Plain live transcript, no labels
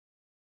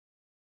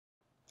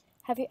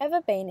Have you ever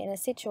been in a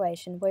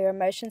situation where your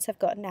emotions have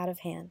gotten out of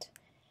hand?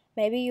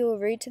 Maybe you were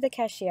rude to the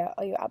cashier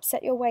or you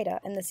upset your waiter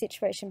and the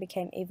situation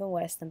became even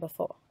worse than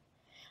before.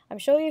 I'm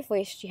sure you've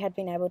wished you had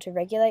been able to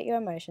regulate your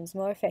emotions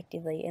more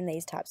effectively in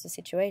these types of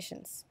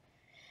situations.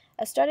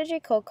 A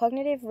strategy called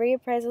cognitive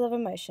reappraisal of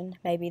emotion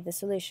may be the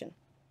solution.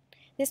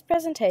 This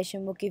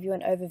presentation will give you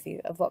an overview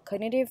of what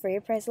cognitive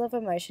reappraisal of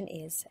emotion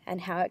is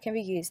and how it can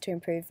be used to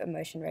improve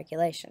emotion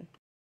regulation.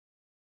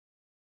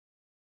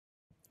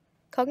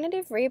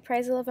 Cognitive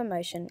reappraisal of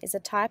emotion is a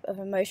type of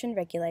emotion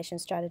regulation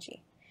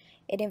strategy.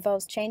 It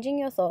involves changing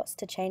your thoughts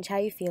to change how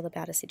you feel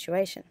about a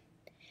situation.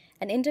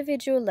 An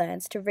individual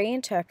learns to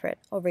reinterpret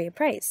or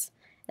reappraise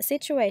a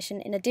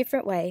situation in a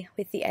different way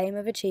with the aim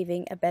of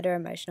achieving a better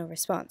emotional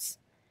response.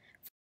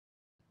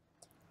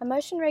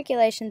 Emotion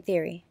regulation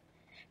theory.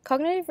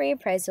 Cognitive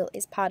reappraisal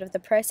is part of the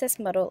process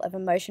model of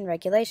emotion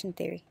regulation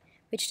theory,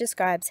 which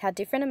describes how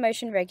different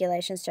emotion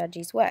regulation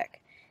strategies work.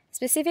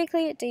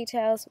 Specifically, it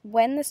details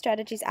when the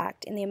strategies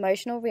act in the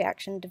emotional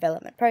reaction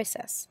development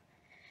process.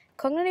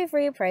 Cognitive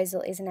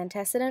reappraisal is an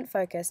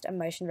antecedent-focused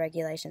emotion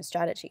regulation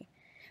strategy,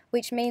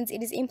 which means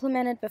it is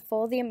implemented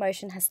before the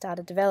emotion has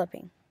started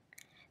developing.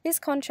 This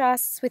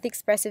contrasts with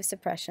expressive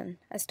suppression,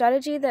 a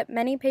strategy that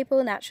many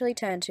people naturally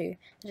turn to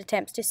that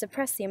attempts to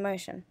suppress the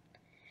emotion.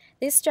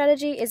 This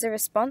strategy is a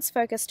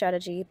response-focused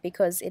strategy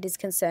because it is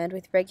concerned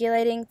with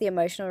regulating the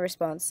emotional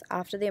response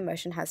after the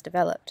emotion has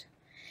developed.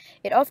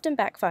 It often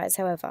backfires,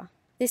 however.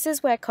 This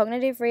is where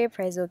cognitive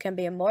reappraisal can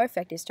be a more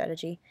effective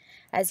strategy,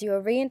 as you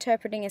are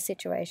reinterpreting a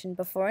situation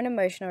before an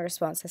emotional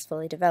response has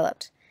fully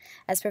developed,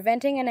 as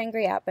preventing an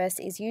angry outburst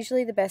is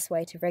usually the best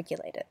way to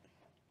regulate it.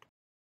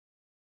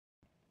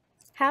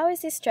 How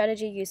is this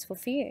strategy useful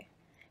for you?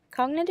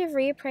 Cognitive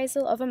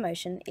reappraisal of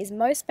emotion is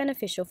most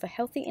beneficial for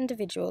healthy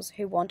individuals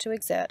who want to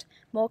exert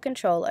more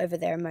control over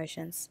their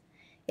emotions.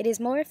 It is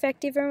more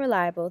effective and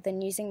reliable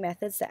than using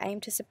methods that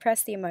aim to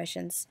suppress the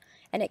emotions,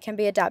 and it can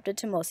be adapted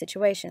to more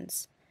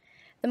situations.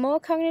 The more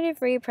cognitive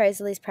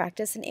reappraisal is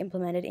practiced and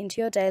implemented into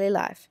your daily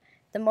life,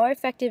 the more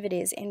effective it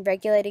is in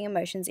regulating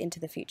emotions into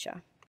the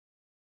future.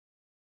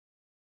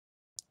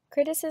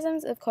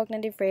 Criticisms of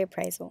cognitive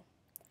reappraisal.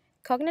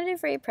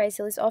 Cognitive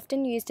reappraisal is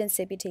often used in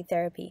CBT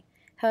therapy.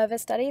 However,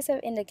 studies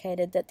have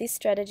indicated that this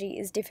strategy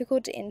is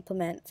difficult to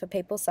implement for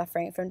people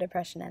suffering from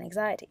depression and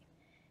anxiety,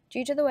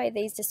 due to the way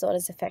these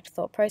disorders affect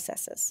thought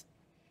processes.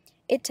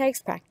 It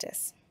takes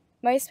practice.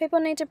 Most people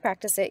need to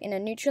practice it in a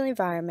neutral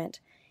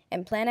environment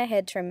and plan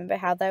ahead to remember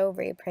how they will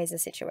reappraise a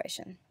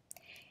situation.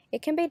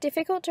 It can be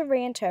difficult to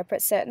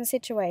reinterpret certain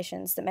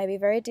situations that may be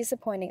very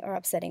disappointing or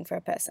upsetting for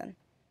a person.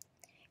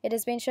 It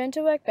has been shown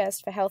to work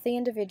best for healthy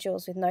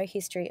individuals with no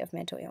history of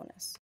mental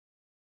illness.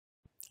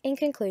 In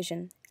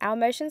conclusion, our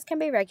emotions can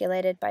be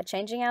regulated by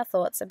changing our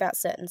thoughts about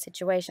certain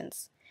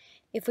situations.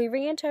 If we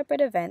reinterpret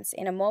events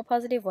in a more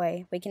positive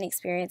way, we can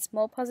experience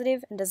more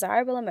positive and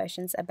desirable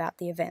emotions about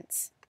the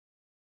events.